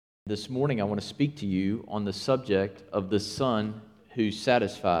This morning I want to speak to you on the subject of the Son who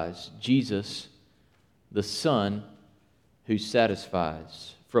satisfies. Jesus, the Son who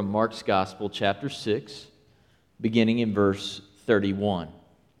satisfies. From Mark's Gospel, chapter 6, beginning in verse 31.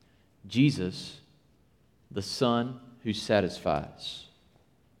 Jesus, the Son who satisfies.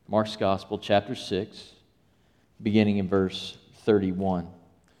 Mark's Gospel, chapter 6, beginning in verse 31.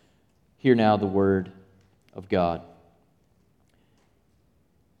 Hear now the word of God.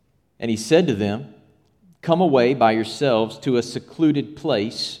 And he said to them, "Come away by yourselves to a secluded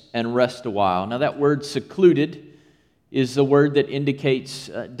place and rest a while." Now that word secluded is the word that indicates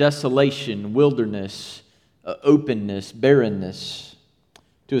desolation, wilderness, openness, barrenness.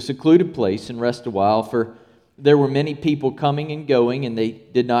 To a secluded place and rest a while, for there were many people coming and going, and they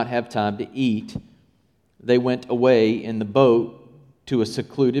did not have time to eat. They went away in the boat to a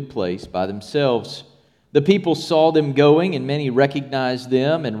secluded place by themselves. The people saw them going, and many recognized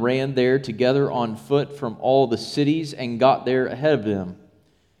them and ran there together on foot from all the cities and got there ahead of them.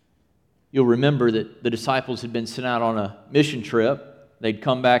 You'll remember that the disciples had been sent out on a mission trip. They'd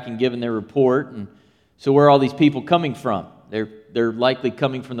come back and given their report. And so where are all these people coming from? They're likely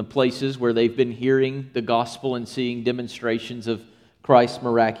coming from the places where they've been hearing the gospel and seeing demonstrations of Christ's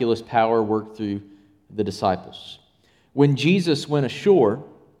miraculous power work through the disciples. When Jesus went ashore,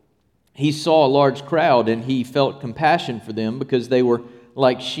 he saw a large crowd, and he felt compassion for them because they were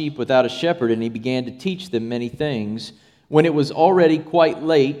like sheep without a shepherd, and he began to teach them many things. When it was already quite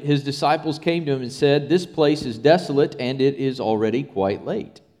late, his disciples came to him and said, "This place is desolate, and it is already quite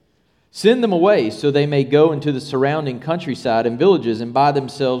late. Send them away so they may go into the surrounding countryside and villages and buy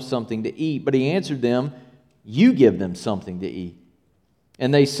themselves something to eat." But he answered them, "You give them something to eat."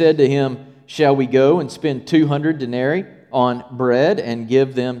 And they said to him, "Shall we go and spend 200 denarii on bread and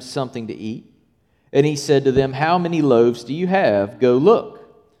give them something to eat?" And he said to them, "How many loaves do you have? Go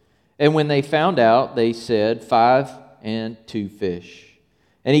look." And when they found out, they said, 5 and 2 fish.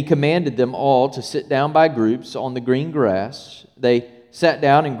 And he commanded them all to sit down by groups on the green grass. They sat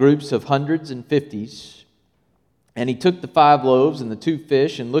down in groups of hundreds and fifties. And he took the 5 loaves and the 2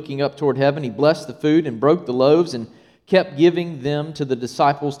 fish, and looking up toward heaven, he blessed the food and broke the loaves and kept giving them to the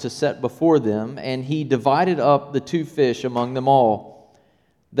disciples to set before them, and he divided up the 2 fish among them all.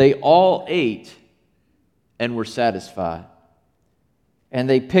 They all ate and were satisfied. And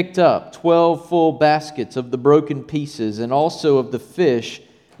they picked up 12 full baskets of the broken pieces, and also of the fish.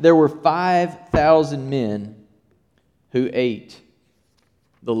 There were 5,000 men who ate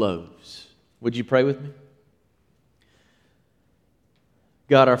the loaves. Would you pray with me?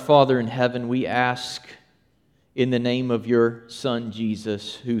 God, our Father in heaven, we ask in the name of your Son,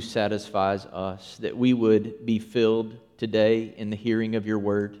 Jesus, who satisfies us, that we would be filled today in the hearing of your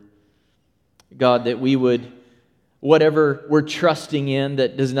word. God, that we would, whatever we're trusting in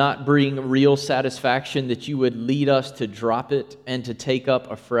that does not bring real satisfaction, that you would lead us to drop it and to take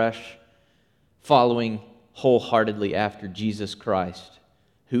up afresh, following wholeheartedly after Jesus Christ,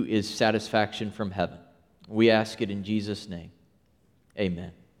 who is satisfaction from heaven. We ask it in Jesus' name.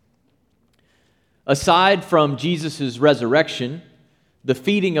 Amen. Aside from Jesus' resurrection, the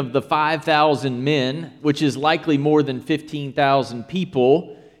feeding of the 5,000 men, which is likely more than 15,000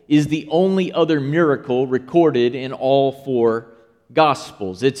 people, is the only other miracle recorded in all 4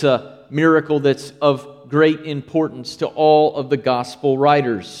 Gospels. It's a miracle that's of great importance to all of the Gospel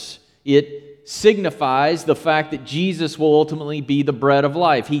writers. It signifies the fact that Jesus will ultimately be the bread of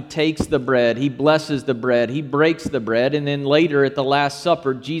life. He takes the bread, he blesses the bread, he breaks the bread, and then later at the Last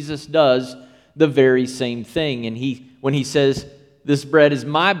Supper, Jesus does the very same thing. And when he says, "This bread is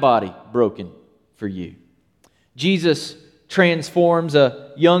my body broken for you." Jesus transforms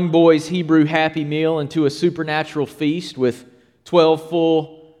a young boy's Hebrew Happy Meal into a supernatural feast with 12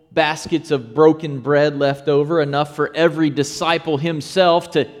 full baskets of broken bread left over, enough for every disciple himself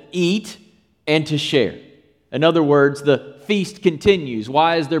to eat and to share. In other words, the feast continues.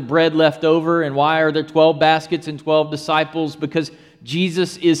 Why is there bread left over, and why are there 12 baskets and 12 disciples? Because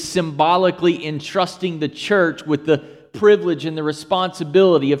Jesus is symbolically entrusting the church with the privilege and the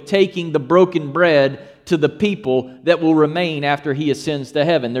responsibility of taking the broken bread to the people that will remain after he ascends to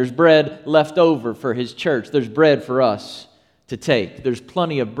heaven. There's bread left over for his church. There's bread for us to take. There's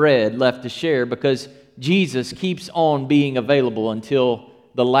plenty of bread left to share because Jesus keeps on being available until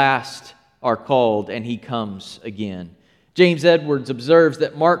the last are called and he comes again. James Edwards observes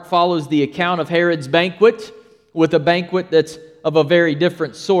that Mark follows the account of Herod's banquet with a banquet that's of a very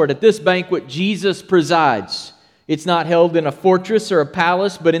different sort. At this banquet, Jesus presides. It's not held in a fortress or a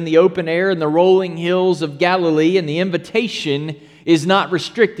palace, but in the open air in the rolling hills of Galilee, and the invitation is not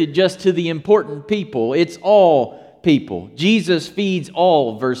restricted just to the important people. It's all people. Jesus feeds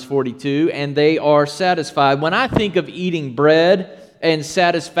all, verse 42, and they are satisfied. When I think of eating bread and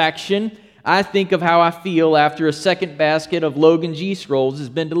satisfaction, I think of how I feel after a second basket of Logan's yeast rolls has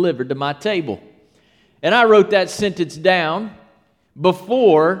been delivered to my table. And I wrote that sentence down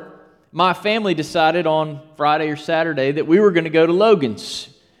before my family decided on Friday or Saturday that we were going to go to Logan's.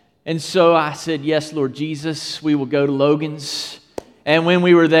 And so I said, yes, Lord Jesus, we will go to Logan's. And when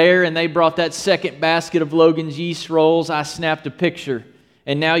we were there and they brought that second basket of Logan's yeast rolls, I snapped a picture.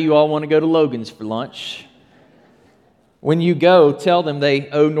 And now you all want to go to Logan's for lunch. When you go, tell them they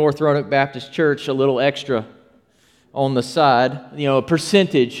owe North Roanoke Baptist Church a little extra on the side, a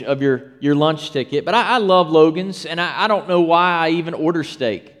percentage of your lunch ticket. But I love Logan's, and I don't know why I even order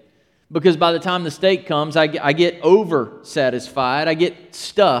steak. Because by the time the steak comes, I get over-satisfied, I get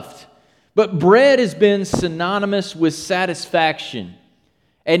stuffed. But bread has been synonymous with satisfaction.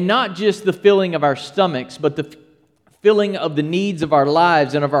 And not just the filling of our stomachs, but the filling of the needs of our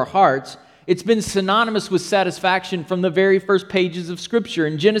lives and of our hearts. It's been synonymous with satisfaction from the very first pages of Scripture.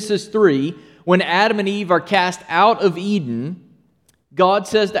 In Genesis 3, when Adam and Eve are cast out of Eden, God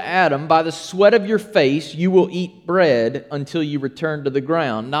says to Adam, by the sweat of your face you will eat bread until you return to the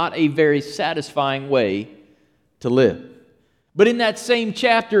ground. Not a very satisfying way to live. But in that same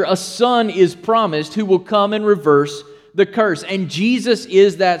chapter, a son is promised who will come and reverse the curse. And Jesus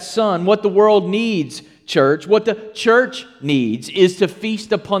is that son. What the world needs, church, what the church needs is to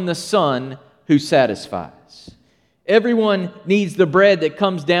feast upon the Son who satisfies. Everyone needs the bread that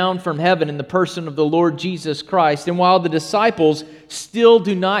comes down from heaven in the person of the Lord Jesus Christ. And while the disciples still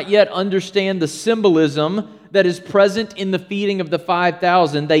do not yet understand the symbolism that is present in the feeding of the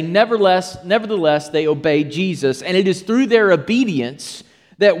 5,000, they nevertheless they obey Jesus. And it is through their obedience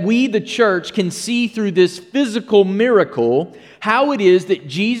that we, the church, can see through this physical miracle how it is that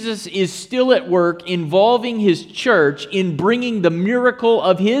Jesus is still at work involving His church in bringing the miracle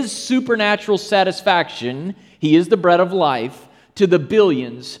of His supernatural satisfaction, He is the bread of life, to the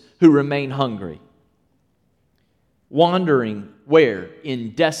billions who remain hungry. Wandering where?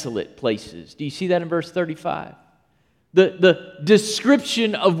 In desolate places. Do you see that in verse 35? The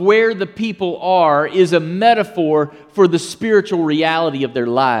description of where the people are is a metaphor for the spiritual reality of their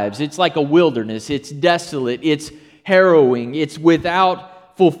lives. It's like a wilderness. It's desolate. It's harrowing. It's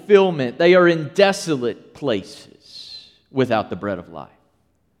without fulfillment. They are in desolate places without the bread of life.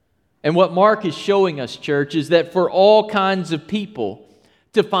 And what Mark is showing us, church, is that for all kinds of people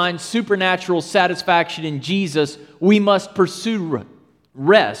to find supernatural satisfaction in Jesus, we must pursue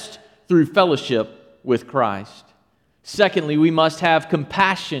rest through fellowship with Christ. Secondly, we must have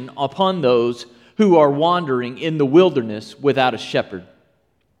compassion upon those who are wandering in the wilderness without a shepherd.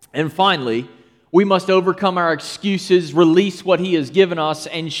 And finally, we must overcome our excuses, release what He has given us,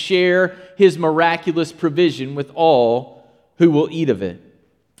 and share His miraculous provision with all who will eat of it.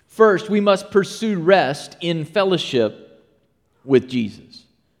 First, we must pursue rest in fellowship with Jesus.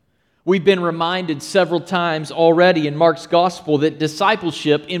 We've been reminded several times already in Mark's gospel that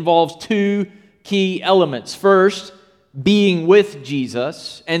discipleship involves two key elements. First, being with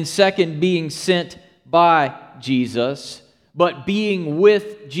Jesus, and second, being sent by Jesus. But being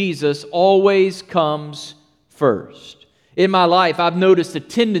with Jesus always comes first. In my life, I've noticed a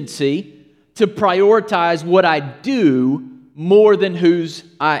tendency to prioritize what I do more than whose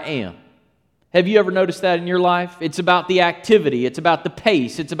I am. Have you ever noticed that in your life? It's about the activity, it's about the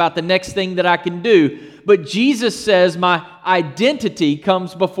pace, it's about the next thing that I can do. But Jesus says my identity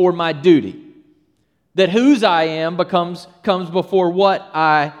comes before my duty. That whose I am comes before what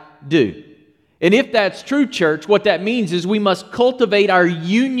I do. And if that's true, church, what that means is we must cultivate our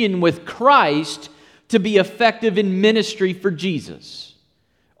union with Christ to be effective in ministry for Jesus.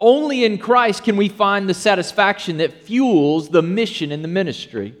 Only in Christ can we find the satisfaction that fuels the mission and the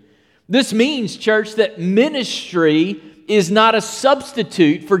ministry. This means, church, that ministry is not a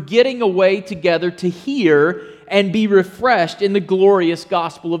substitute for getting away together to hear and be refreshed in the glorious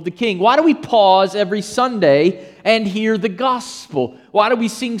gospel of the King. Why do we pause every Sunday and hear the gospel? Why do we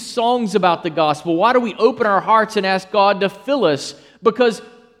sing songs about the gospel? Why do we open our hearts and ask God to fill us? Because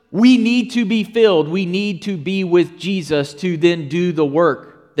we need to be filled. We need to be with Jesus to then do the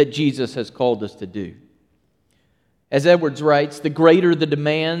work that Jesus has called us to do. As Edwards writes, the greater the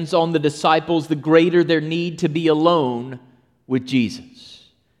demands on the disciples, the greater their need to be alone with Jesus.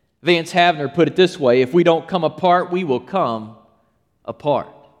 Vance Havner put it this way, if we don't come apart, we will come apart.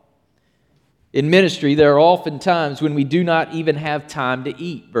 In ministry, there are often times when we do not even have time to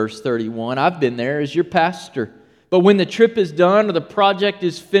eat, verse 31. I've been there as your pastor. But when the trip is done or the project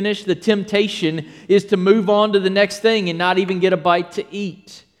is finished, the temptation is to move on to the next thing and not even get a bite to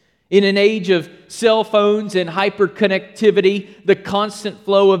eat. In an age of cell phones and hyperconnectivity, the constant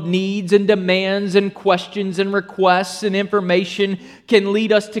flow of needs and demands and questions and requests and information can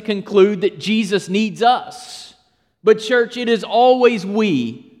lead us to conclude that Jesus needs us. But church, it is always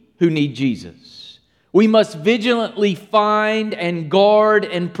we who need Jesus. We must vigilantly find and guard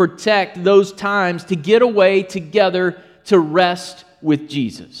and protect those times to get away together to rest with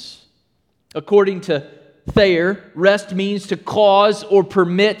Jesus. According to Thayer, rest means to cause or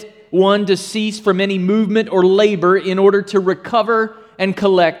permit one to cease from any movement or labor in order to recover and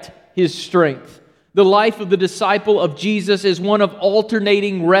collect his strength. The life of the disciple of Jesus is one of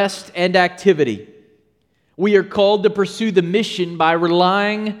alternating rest and activity. We are called to pursue the mission by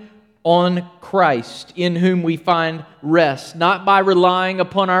relying on Christ, in whom we find rest, not by relying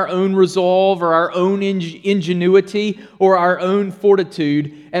upon our own resolve or our own ingenuity or our own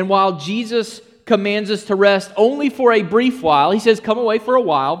fortitude. And while Jesus commands us to rest only for a brief while, he says, come away for a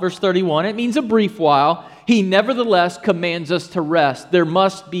while, verse 31, it means a brief while. He nevertheless commands us to rest. There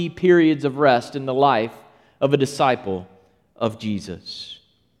must be periods of rest in the life of a disciple of Jesus.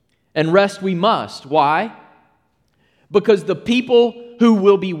 And rest we must. Why? Because the people who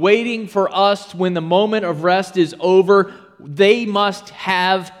will be waiting for us when the moment of rest is over, they must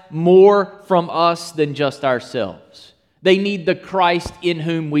have more from us than just ourselves. They need the Christ in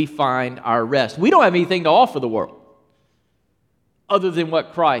whom we find our rest. We don't have anything to offer the world other than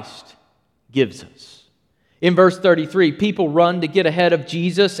what Christ gives us. In verse 33, people run to get ahead of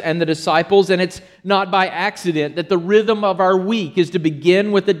Jesus and the disciples, and it's not by accident that the rhythm of our week is to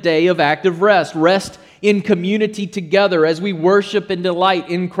begin with a day of active rest. Rest in community together as we worship and delight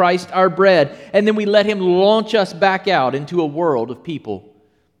in Christ our bread. And then we let Him launch us back out into a world of people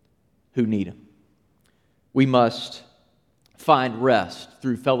who need Him. We must find rest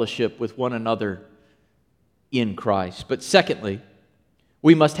through fellowship with one another in Christ. But secondly,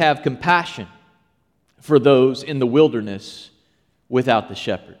 we must have compassion for those in the wilderness without the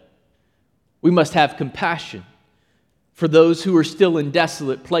shepherd. We must have compassion for those who are still in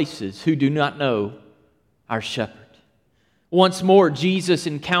desolate places, who do not know our shepherd. Once more, Jesus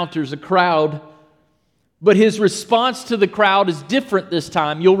encounters a crowd, but his response to the crowd is different this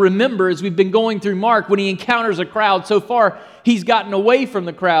time. You'll remember, as we've been going through Mark, when he encounters a crowd, so far he's gotten away from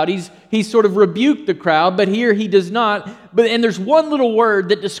the crowd. He's sort of rebuked the crowd, but here he does not. And there's one little word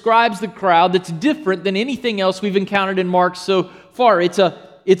that describes the crowd that's different than anything else we've encountered in Mark so far. It's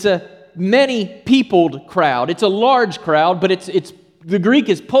a many-peopled crowd. It's a large crowd, but it's the Greek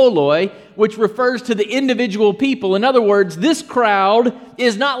is poloi, which refers to the individual people. In other words, this crowd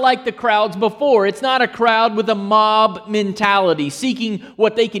is not like the crowds before. It's not a crowd with a mob mentality, seeking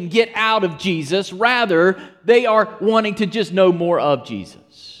what they can get out of Jesus. Rather, they are wanting to just know more of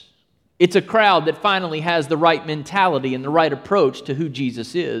Jesus. It's a crowd that finally has the right mentality and the right approach to who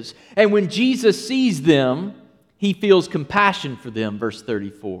Jesus is. And when Jesus sees them, He feels compassion for them, verse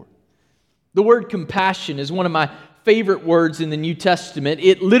 34. The word compassion is one of my favorite words in the New Testament.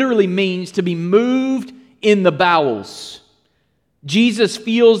 It literally means to be moved in the bowels. Jesus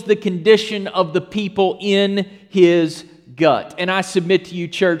feels the condition of the people in His gut. And I submit to you,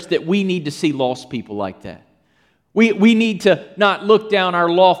 church, that we need to see lost people like that. We need to not look down our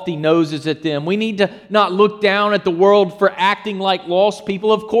lofty noses at them. We need to not look down at the world for acting like lost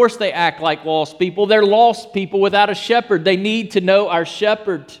people. Of course they act like lost people. They're lost people without a shepherd. They need to know our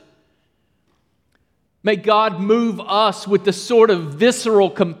shepherd. May God move us with the sort of visceral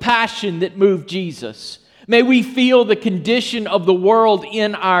compassion that moved Jesus. May we feel the condition of the world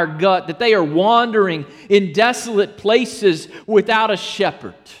in our gut, that they are wandering in desolate places without a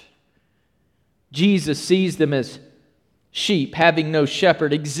shepherd. Jesus sees them as sheep having no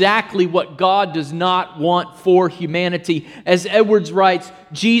shepherd, exactly what God does not want for humanity. As Edwards writes,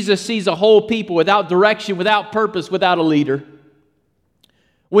 Jesus sees a whole people without direction, without purpose, without a leader.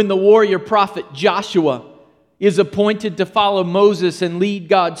 When the warrior prophet Joshua is appointed to follow Moses and lead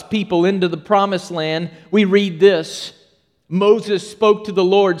God's people into the promised land, we read this. Moses spoke to the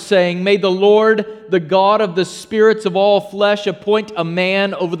Lord, saying, "May the Lord, the God of the spirits of all flesh, appoint a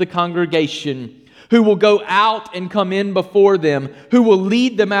man over the congregation, who will go out and come in before them, who will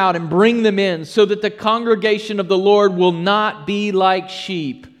lead them out and bring them in, so that the congregation of the Lord will not be like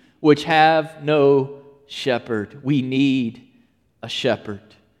sheep which have no shepherd." We need a shepherd.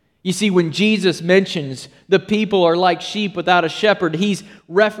 You see, when Jesus mentions the people are like sheep without a shepherd, He's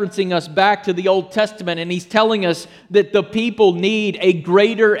referencing us back to the Old Testament, and He's telling us that the people need a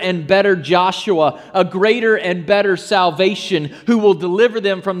greater and better Joshua, a greater and better salvation, who will deliver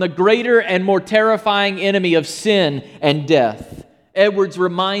them from the greater and more terrifying enemy of sin and death. Edwards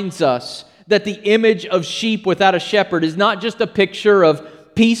reminds us that the image of sheep without a shepherd is not just a picture of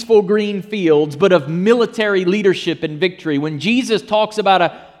peaceful green fields, but of military leadership and victory. When Jesus talks about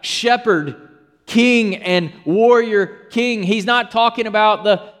a shepherd king and warrior king, he's not talking about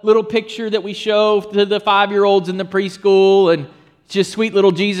the little picture that we show to the 5-year-olds in the preschool and just sweet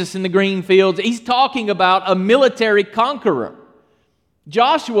little Jesus in the green fields. He's talking about a military conqueror.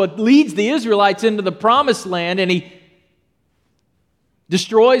 Joshua leads the Israelites into the promised land and he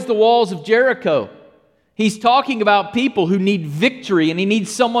destroys the walls of Jericho. He's talking about people who need victory, and he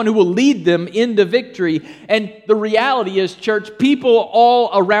needs someone who will lead them into victory. And the reality is, church, people all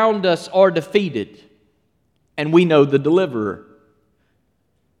around us are defeated, and we know the deliverer.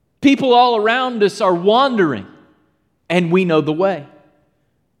 People all around us are wandering, and we know the way.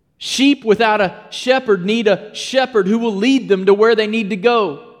 Sheep without a shepherd need a shepherd who will lead them to where they need to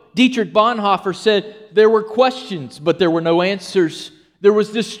go. Dietrich Bonhoeffer said, there were questions, but there were no answers. There was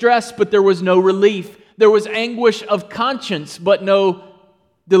distress, but there was no relief. There was anguish of conscience, but no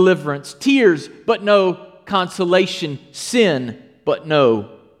deliverance. Tears, but no consolation. Sin, but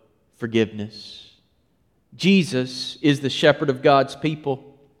no forgiveness. Jesus is the shepherd of God's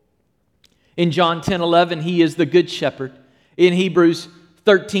people. In John 10:11, he is the good shepherd. In Hebrews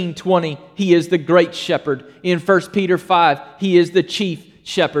 13:20, he is the great shepherd. In 1 Peter 5, he is the chief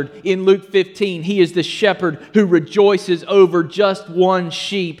shepherd. In Luke 15, he is the shepherd who rejoices over just one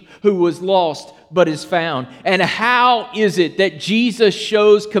sheep who was lost but is found. And how is it that Jesus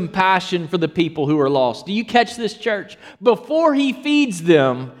shows compassion for the people who are lost? Do you catch this, church? Before he feeds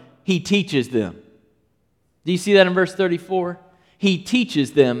them, he teaches them. Do you see that in verse 34? He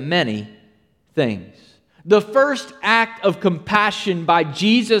teaches them many things. The first act of compassion by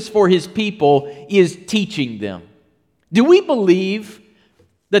Jesus for his people is teaching them. Do we believe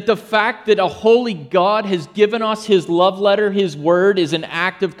that the fact that a holy God has given us his love letter, his word, is an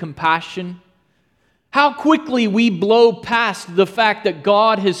act of compassion? How quickly we blow past the fact that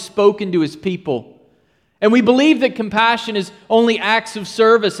God has spoken to his people. And we believe that compassion is only acts of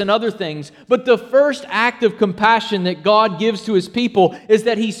service and other things. But the first act of compassion that God gives to his people is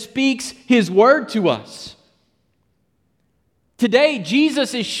that he speaks his word to us. Today,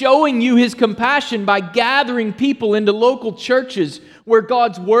 Jesus is showing you his compassion by gathering people into local churches where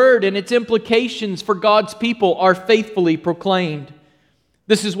God's word and its implications for God's people are faithfully proclaimed.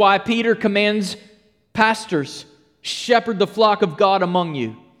 This is why Peter commands pastors, shepherd the flock of God among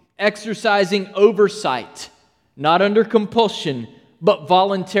you, exercising oversight, not under compulsion, but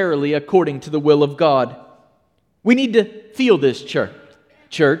voluntarily according to the will of God. We need to feel this,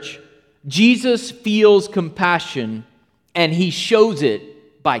 church. Jesus feels compassion, and he shows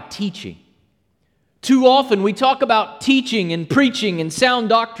it by teaching. Too often we talk about teaching and preaching and sound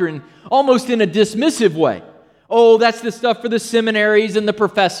doctrine almost in a dismissive way. Oh, that's the stuff for the seminaries and the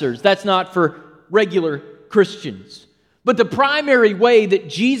professors. That's not for regular Christians. But the primary way that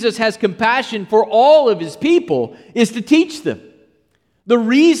Jesus has compassion for all of his people is to teach them. The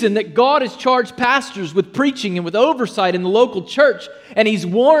reason that God has charged pastors with preaching and with oversight in the local church, and he's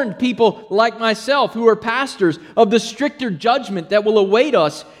warned people like myself who are pastors of the stricter judgment that will await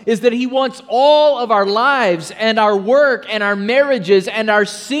us, is that he wants all of our lives and our work and our marriages and our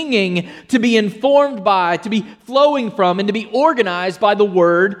singing to be informed by, to be flowing from, and to be organized by the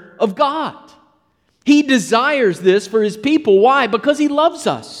Word of God. He desires this for his people. Why? Because he loves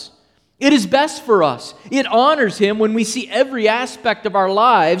us. It is best for us. It honors him when we see every aspect of our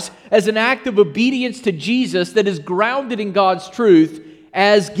lives as an act of obedience to Jesus that is grounded in God's truth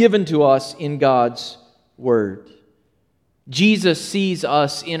as given to us in God's word. Jesus sees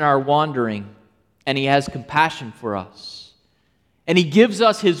us in our wandering, and he has compassion for us. And he gives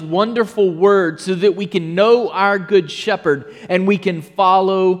us his wonderful word so that we can know our good shepherd and we can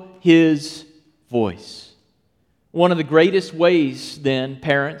follow his voice. One of the greatest ways, then,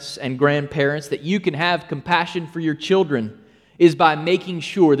 parents and grandparents, that you can have compassion for your children is by making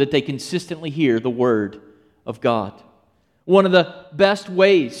sure that they consistently hear the Word of God. One of the best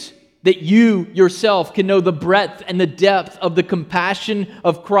ways that you yourself can know the breadth and the depth of the compassion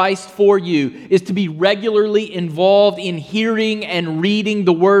of Christ for you is to be regularly involved in hearing and reading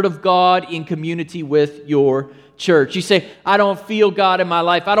the Word of God in community with your church. You say, I don't feel God in my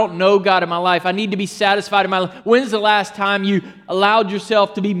life. I don't know God in my life. I need to be satisfied in my life. When's the last time you allowed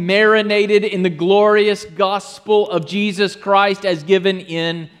yourself to be marinated in the glorious gospel of Jesus Christ as given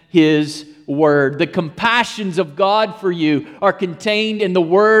in his word? The compassions of God for you are contained in the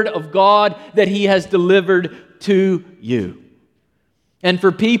word of God that he has delivered to you. And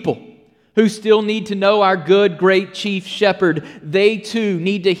for people who still need to know our good, great chief shepherd, they too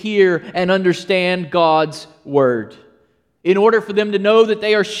need to hear and understand God's word. In order for them to know that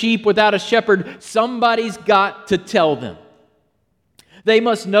they are sheep without a shepherd, somebody's got to tell them. They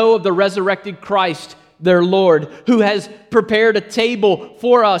must know of the resurrected Christ, their Lord, who has prepared a table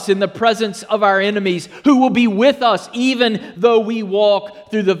for us in the presence of our enemies, who will be with us even though we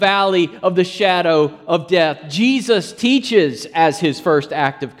walk through the valley of the shadow of death. Jesus teaches as his first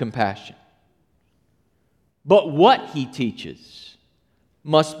act of compassion. But what he teaches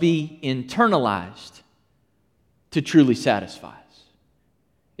must be internalized to truly satisfy.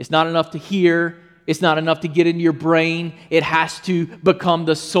 It's not enough to hear. It's not enough to get into your brain. It has to become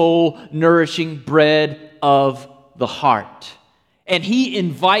the soul-nourishing bread of the heart. And he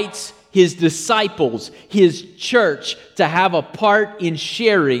invites his disciples, his church, to have a part in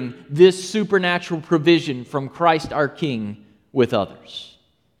sharing this supernatural provision from Christ our King with others.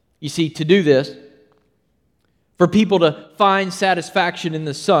 You see, to do this, for people to find satisfaction in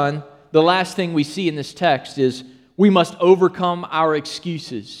the Son, the last thing we see in this text is we must overcome our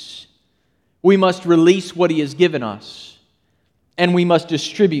excuses. We must release what he has given us. And we must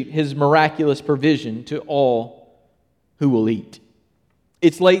distribute his miraculous provision to all who will eat.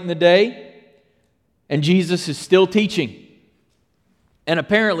 It's late in the day, and Jesus is still teaching. And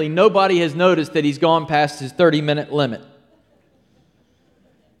apparently nobody has noticed that he's gone past his 30-minute limit.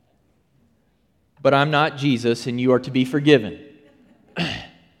 But I'm not Jesus, and you are to be forgiven.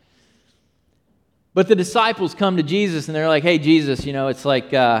 But the disciples come to Jesus and they're like, hey, Jesus, it's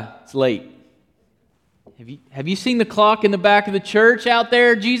like, it's late. Have you seen the clock in the back of the church out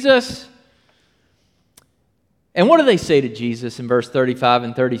there, Jesus? And what do they say to Jesus in verse 35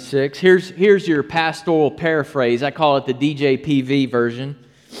 and 36? Here's your pastoral paraphrase. I call it the DJPV version.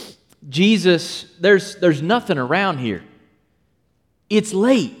 Jesus, there's nothing around here. It's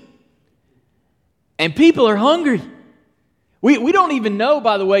late. And people are hungry. We don't even know,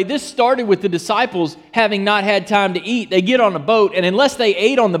 by the way, this started with the disciples having not had time to eat. They get on a boat, and unless they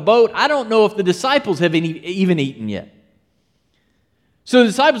ate on the boat, I don't know if the disciples have even eaten yet. So the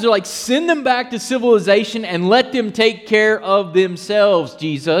disciples are like, send them back to civilization and let them take care of themselves,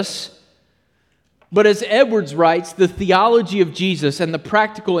 Jesus. But as Edwards writes, the theology of Jesus and the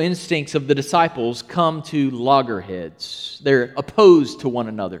practical instincts of the disciples come to loggerheads. They're opposed to one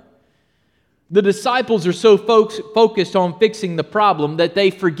another. The disciples are so focused on fixing the problem that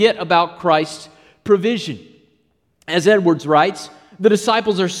they forget about Christ's provision. As Edwards writes, the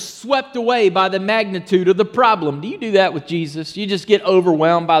disciples are swept away by the magnitude of the problem. Do you do that with Jesus? You just get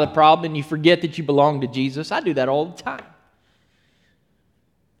overwhelmed by the problem and you forget that you belong to Jesus? I do that all the time.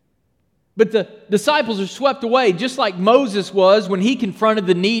 But the disciples are swept away, just like Moses was when he confronted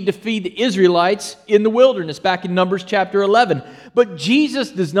the need to feed the Israelites in the wilderness back in Numbers chapter 11. But Jesus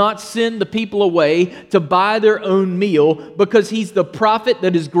does not send the people away to buy their own meal because he's the prophet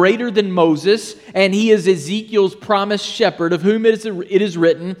that is greater than Moses, and he is Ezekiel's promised shepherd, of whom it is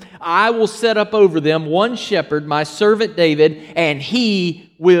written, I will set up over them one shepherd, my servant David, and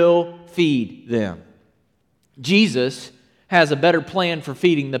he will feed them. Jesus has a better plan for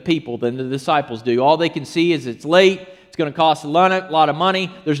feeding the people than the disciples do. All they can see is it's late, it's going to cost a lot of money,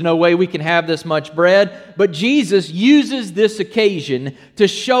 there's no way we can have this much bread. But Jesus uses this occasion to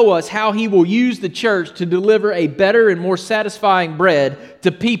show us how he will use the church to deliver a better and more satisfying bread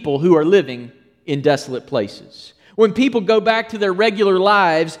to people who are living in desolate places. When people go back to their regular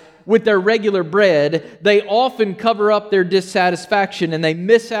lives with their regular bread, they often cover up their dissatisfaction and they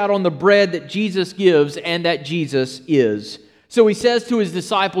miss out on the bread that Jesus gives and that Jesus is. So he says to his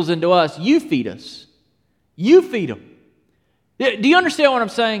disciples and to us, you feed us. You feed them. Do you understand what I'm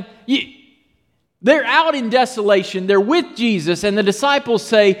saying? They're out in desolation. They're with Jesus, and the disciples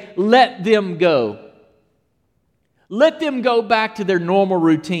say, let them go. Let them go back to their normal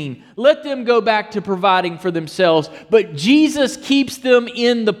routine. Let them go back to providing for themselves. But Jesus keeps them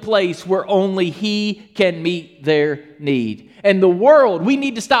in the place where only he can meet their need. And the world, we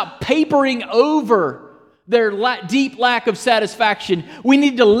need to stop papering over their deep lack of satisfaction. We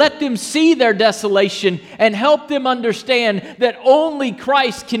need to let them see their desolation and help them understand that only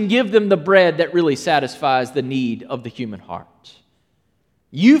Christ can give them the bread that really satisfies the need of the human heart.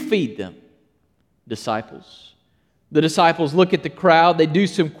 You feed them, disciples. The disciples look at the crowd, they do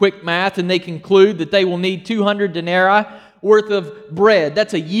some quick math, and they conclude that they will need 200 denarii worth of bread.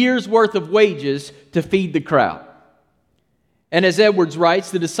 That's a year's worth of wages to feed the crowd. And as Edwards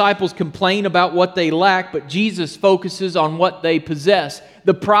writes, the disciples complain about what they lack, but Jesus focuses on what they possess.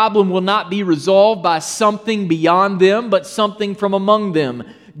 The problem will not be resolved by something beyond them, but something from among them.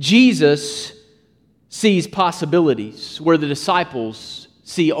 Jesus sees possibilities where the disciples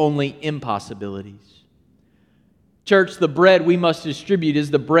see only impossibilities. Church, the bread we must distribute is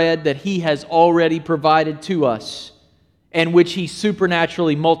the bread that he has already provided to us and which he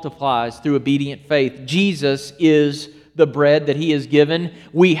supernaturally multiplies through obedient faith. Jesus is the the bread that He has given.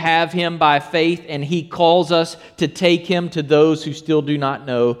 We have Him by faith, and He calls us to take Him to those who still do not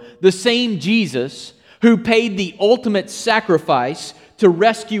know. The same Jesus who paid the ultimate sacrifice to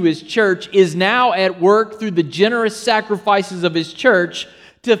rescue His church is now at work through the generous sacrifices of His church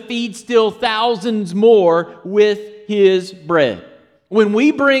to feed still thousands more with His bread. When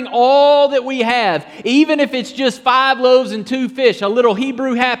we bring all that we have, even if it's just 5 loaves and 2 fish, a little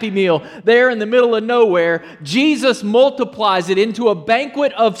Hebrew Happy Meal there in the middle of nowhere, Jesus multiplies it into a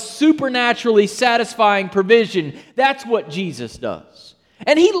banquet of supernaturally satisfying provision. That's what Jesus does.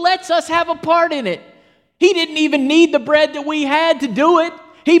 And He lets us have a part in it. He didn't even need the bread that we had to do it.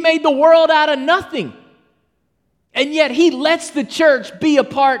 He made the world out of nothing. And yet He lets the church be a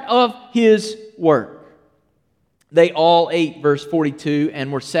part of His work. They all ate, verse 42,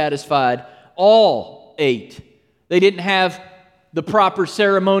 and were satisfied. All ate. They didn't have the proper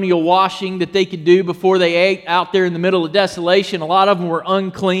ceremonial washing that they could do before they ate out there in the middle of desolation. A lot of them were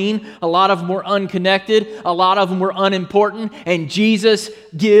unclean. A lot of them were unconnected. A lot of them were unimportant. And Jesus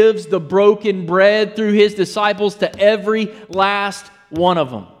gives the broken bread through His disciples to every last one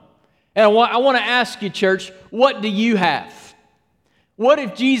of them. And I want to ask you, church, what do you have? What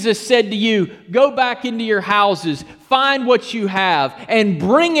if Jesus said to you, go back into your houses, find what you have, and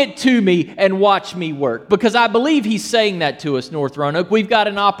bring it to me and watch me work? Because I believe He's saying that to us, North Roanoke. We've got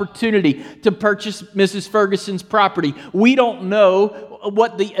an opportunity to purchase Mrs. Ferguson's property. We don't know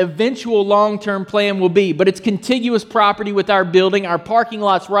what the eventual long-term plan will be, but it's contiguous property with our building. Our parking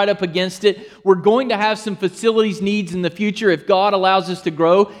lot's right up against it. We're going to have some facilities needs in the future if God allows us to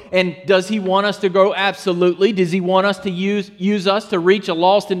grow. And does He want us to grow? Absolutely. Does He want us to use us to reach a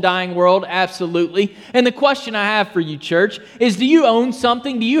lost and dying world? Absolutely. And the question I have for you, church, is do you own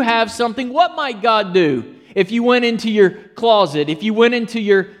something? Do you have something? What might God do if you went into your closet, if you went into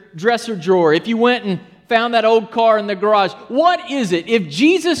your dresser drawer, if you went and found that old car in the garage? What is it? If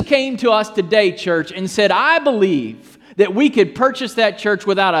Jesus came to us today, church, and said, I believe that we could purchase that church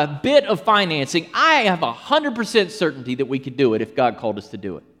without a bit of financing, I have 100% certainty that we could do it if God called us to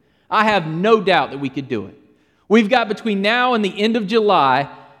do it. I have no doubt that we could do it. We've got between now and the end of July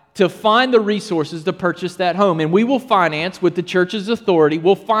to find the resources to purchase that home. And we will finance, with the church's authority,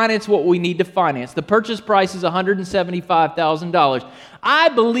 we'll finance what we need to finance. The purchase price is $175,000. I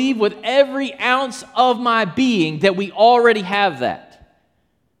believe with every ounce of my being that we already have that.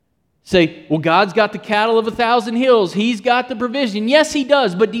 Say, well, God's got the cattle of 1,000 hills. He's got the provision. Yes, He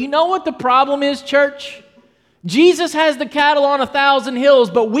does. But do you know what the problem is, church? Jesus has the cattle on 1,000 hills,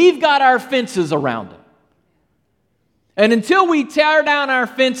 but we've got our fences around them. And until we tear down our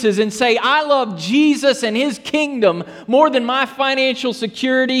fences and say, I love Jesus and His kingdom more than my financial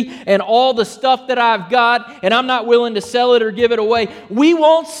security and all the stuff that I've got, and I'm not willing to sell it or give it away, we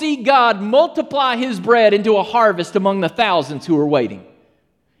won't see God multiply His bread into a harvest among the thousands who are waiting.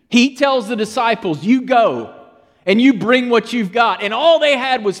 He tells the disciples, you go and you bring what you've got. And all they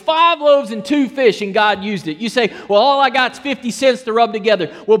had was 5 loaves and 2 fish, and God used it. You say, well, all I got is 50 cents to rub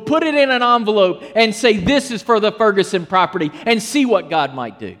together. Well, put it in an envelope and say, this is for the Ferguson property, and see what God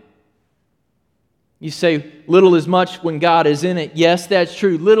might do. You say, little is much when God is in it. Yes, that's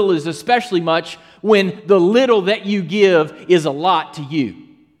true. Little is especially much when the little that you give is a lot to you.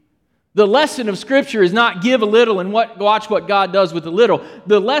 The lesson of Scripture is not give a little and watch what God does with the little.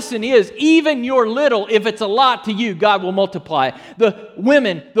 The lesson is even your little, if it's a lot to you, God will multiply it. The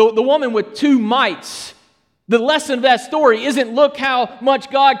woman with 2 mites, the lesson of that story isn't look how much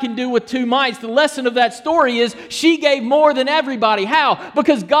God can do with 2 mites. The lesson of that story is she gave more than everybody. How?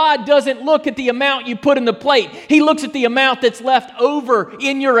 Because God doesn't look at the amount you put in the plate. He looks at the amount that's left over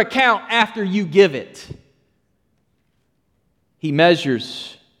in your account after you give it. He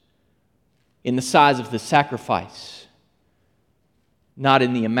measures in the size of the sacrifice, not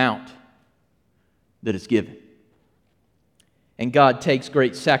in the amount that is given. And God takes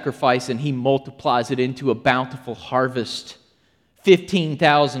great sacrifice and He multiplies it into a bountiful harvest.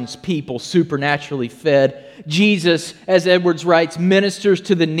 15,000 people supernaturally fed. Jesus, as Edwards writes, ministers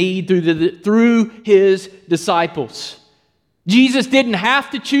to the need through His disciples. Jesus didn't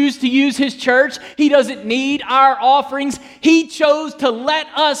have to choose to use His church. He doesn't need our offerings. He chose to let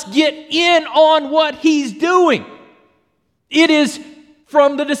us get in on what He's doing. It is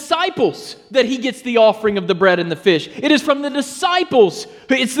from the disciples that He gets the offering of the bread and the fish. It is from the disciples.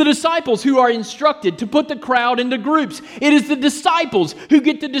 It's the disciples who are instructed to put the crowd into groups. It is the disciples who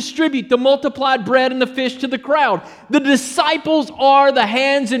get to distribute the multiplied bread and the fish to the crowd. The disciples are the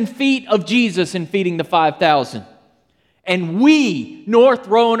hands and feet of Jesus in feeding the 5,000. And we, North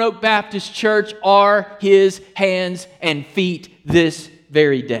Roanoke Baptist Church, are His hands and feet this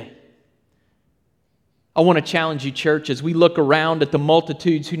very day. I want to challenge you, church, as we look around at the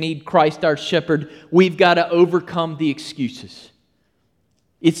multitudes who need Christ our shepherd, we've got to overcome the excuses.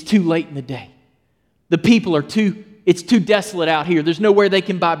 It's too late in the day. The people it's too desolate out here. There's nowhere they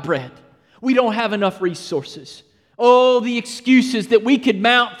can buy bread. We don't have enough resources. Oh, the excuses that we could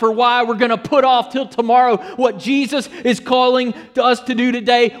mount for why we're going to put off till tomorrow what Jesus is calling to us to do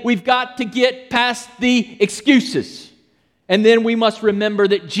today. We've got to get past the excuses. And then we must remember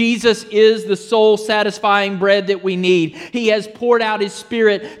that Jesus is the soul-satisfying bread that we need. He has poured out His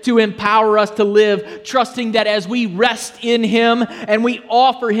Spirit to empower us to live, trusting that as we rest in Him and we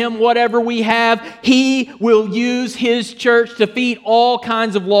offer Him whatever we have, He will use His church to feed all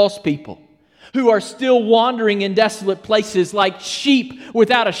kinds of lost people who are still wandering in desolate places like sheep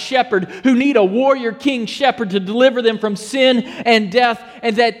without a shepherd, who need a warrior king shepherd to deliver them from sin and death,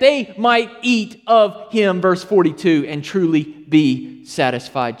 and that they might eat of Him, verse 42, and truly be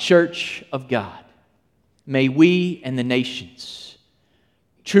satisfied. Church of God, may we and the nations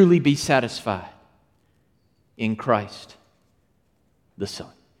truly be satisfied in Christ the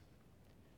Son.